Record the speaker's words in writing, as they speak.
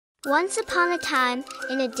Once upon a time,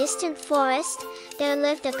 in a distant forest, there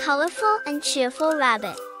lived a colorful and cheerful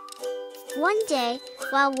rabbit. One day,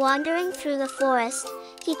 while wandering through the forest,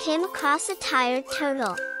 he came across a tired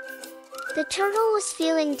turtle. The turtle was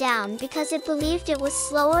feeling down because it believed it was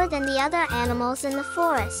slower than the other animals in the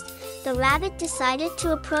forest. The rabbit decided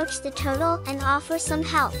to approach the turtle and offer some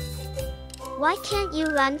help. "Why can't you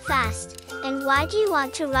run fast? And why do you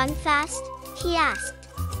want to run fast?" he asked.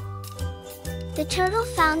 The turtle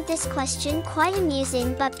found this question quite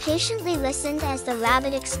amusing but patiently listened as the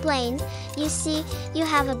rabbit explained, "You see, you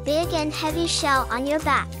have a big and heavy shell on your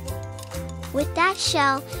back. With that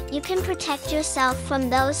shell, you can protect yourself from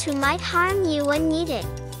those who might harm you when needed.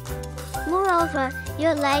 Moreover,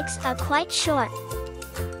 your legs are quite short.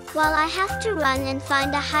 While I have to run and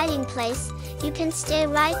find a hiding place, you can stay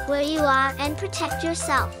right where you are and protect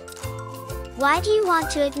yourself. Why do you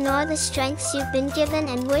want to ignore the strengths you've been given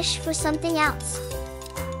and wish for something else?"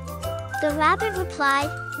 The rabbit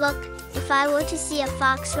replied, "Look, if I were to see a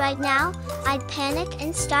fox right now, I'd panic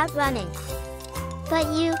and start running. But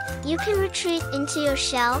you can retreat into your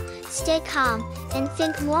shell, stay calm, and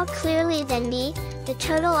think more clearly than me." The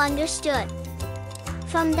turtle understood.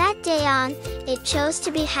 From that day on, it chose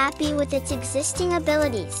to be happy with its existing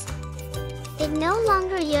abilities. It no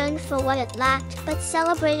longer yearned for what it lacked but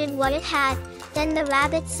celebrated what it had. Then the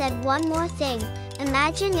rabbit said one more thing,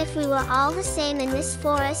 "Imagine if we were all the same in this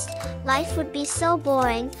forest, life would be so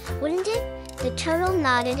boring, wouldn't it?" The turtle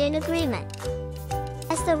nodded in agreement.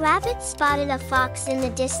 As the rabbit spotted a fox in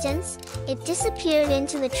the distance, it disappeared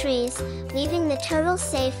into the trees, leaving the turtle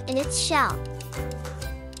safe in its shell.